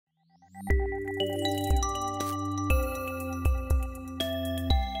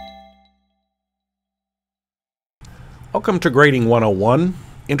Welcome to Grading 101,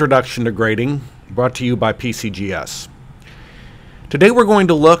 Introduction to Grading, brought to you by PCGS. Today we're going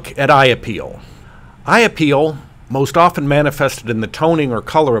to look at eye appeal. Eye appeal, most often manifested in the toning or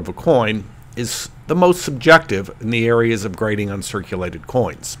color of a coin, is the most subjective in the areas of grading uncirculated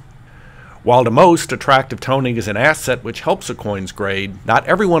coins. While to most, attractive toning is an asset which helps a coin's grade, not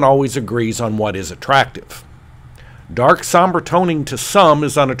everyone always agrees on what is attractive. Dark, somber toning to some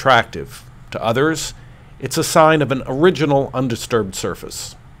is unattractive. To others, it's a sign of an original, undisturbed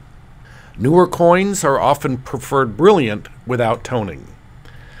surface. Newer coins are often preferred brilliant without toning.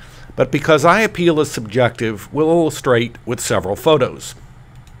 But because eye appeal is subjective, we'll illustrate with several photos.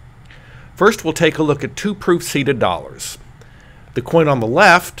 First, we'll take a look at two proof-seated dollars. The coin on the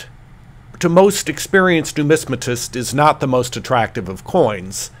left, to most experienced numismatists, is not the most attractive of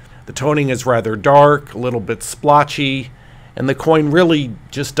coins. The toning is rather dark, a little bit splotchy, and the coin really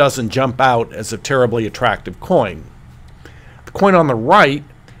just doesn't jump out as a terribly attractive coin. The coin on the right,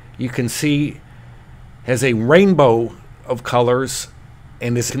 you can see, has a rainbow of colors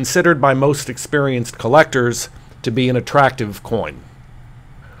and is considered by most experienced collectors to be an attractive coin.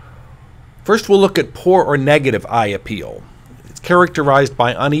 First, we'll look at poor or negative eye appeal. It's characterized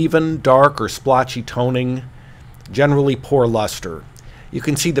by uneven, dark, or splotchy toning, generally poor luster. You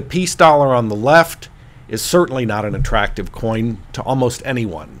can see the piece dollar on the left is certainly not an attractive coin to almost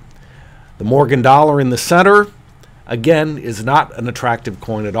anyone. The Morgan dollar in the center, again, is not an attractive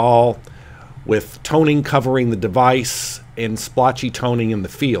coin at all, with toning covering the device and splotchy toning in the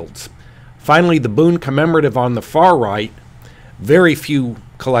fields. Finally, the Boone Commemorative on the far right, very few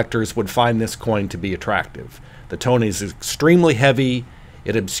collectors would find this coin to be attractive. The toning is extremely heavy,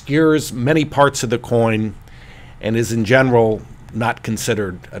 it obscures many parts of the coin, and is in general not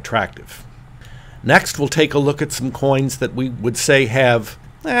considered attractive. Next, we'll take a look at some coins that we would say have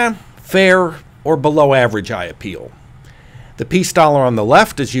fair or below average eye appeal. The piece dollar on the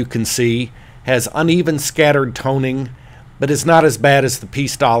left, as you can see, has uneven scattered toning, but is not as bad as the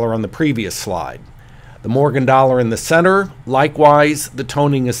piece dollar on the previous slide. The Morgan dollar in the center, likewise, the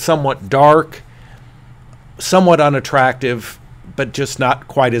toning is somewhat dark, somewhat unattractive, but just not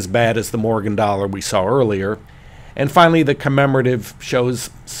quite as bad as the Morgan dollar we saw earlier. And finally, the Commemorative shows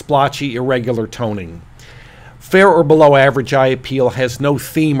splotchy, irregular toning. Fair or below average eye appeal has no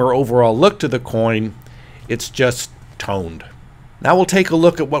theme or overall look to the coin, it's just toned. Now we'll take a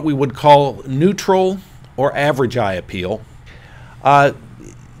look at what we would call neutral or average eye appeal.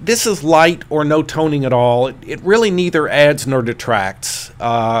 This is light or no toning at all. It really neither adds nor detracts.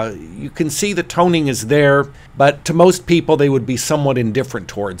 You can see the toning is there, but to most people they would be somewhat indifferent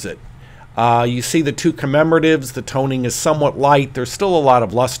towards it. You see the two Commemoratives, the toning is somewhat light, there's still a lot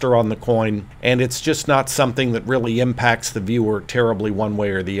of luster on the coin, and it's just not something that really impacts the viewer terribly one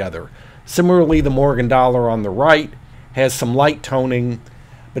way or the other. Similarly, the Morgan dollar on the right has some light toning,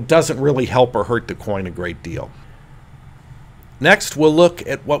 but doesn't really help or hurt the coin a great deal. Next, we'll look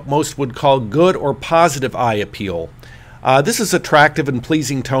at what most would call good or positive eye appeal. This is attractive and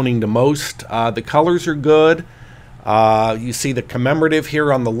pleasing toning to most. The colors are good. You see the Commemorative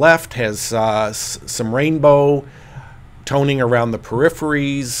here on the left has some rainbow toning around the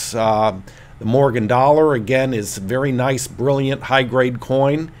peripheries. The Morgan dollar, again, is a very nice, brilliant, high-grade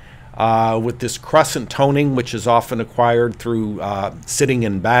coin with this crescent toning, which is often acquired through sitting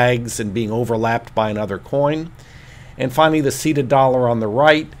in bags and being overlapped by another coin. And finally, the seated dollar on the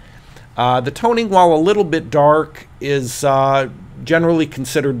right. The toning, while a little bit dark, is generally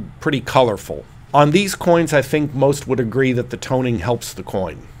considered pretty colorful. On these coins, I think most would agree that the toning helps the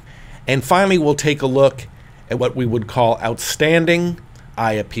coin. And finally, we'll take a look at what we would call outstanding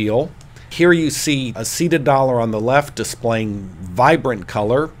eye appeal. Here you see a seated dollar on the left displaying vibrant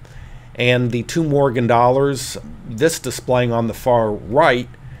color, and the two Morgan dollars, this displaying on the far right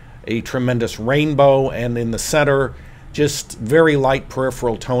a tremendous rainbow, and in the center just very light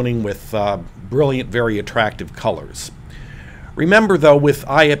peripheral toning with brilliant, very attractive colors. Remember, though, with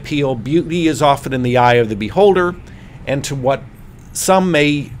eye appeal, beauty is often in the eye of the beholder, and to what some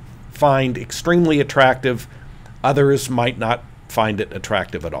may find extremely attractive, others might not find it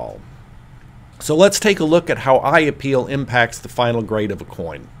attractive at all. So let's take a look at how eye appeal impacts the final grade of a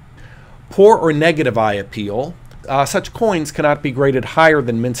coin. Poor or negative eye appeal. Such coins cannot be graded higher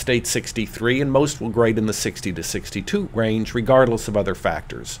than mint state 63, and most will grade in the 60 to 62 range, regardless of other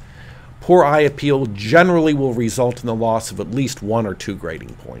factors. Poor eye appeal generally will result in the loss of at least 1 or 2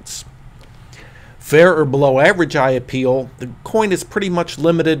 grading points. Fair or below average eye appeal, the coin is pretty much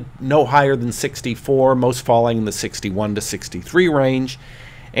limited no higher than 64, most falling in the 61 to 63 range,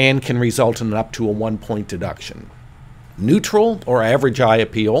 and can result in up to a 1-point deduction. Neutral or average eye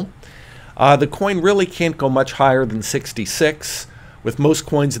appeal, The coin really can't go much higher than 66, with most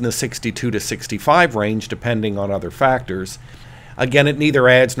coins in the 62 to 65 range depending on other factors. Again, it neither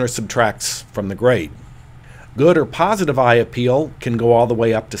adds nor subtracts from the grade. Good or positive eye appeal can go all the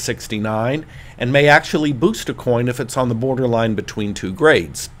way up to 69 and may actually boost a coin if it's on the borderline between two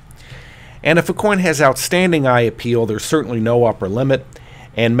grades. And if a coin has outstanding eye appeal, there's certainly no upper limit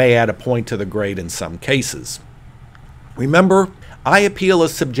and may add a point to the grade in some cases. Remember, eye appeal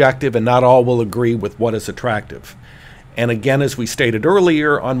is subjective and not all will agree with what is attractive. And again, as we stated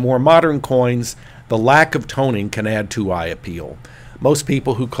earlier, on more modern coins, the lack of toning can add to eye appeal. Most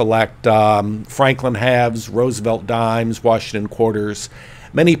people who collect Franklin halves, Roosevelt dimes, Washington quarters,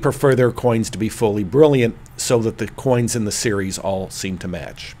 many prefer their coins to be fully brilliant so that the coins in the series all seem to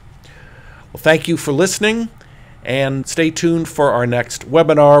match. Well, thank you for listening, and stay tuned for our next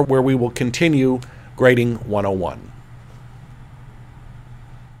webinar where we will continue Grading 101.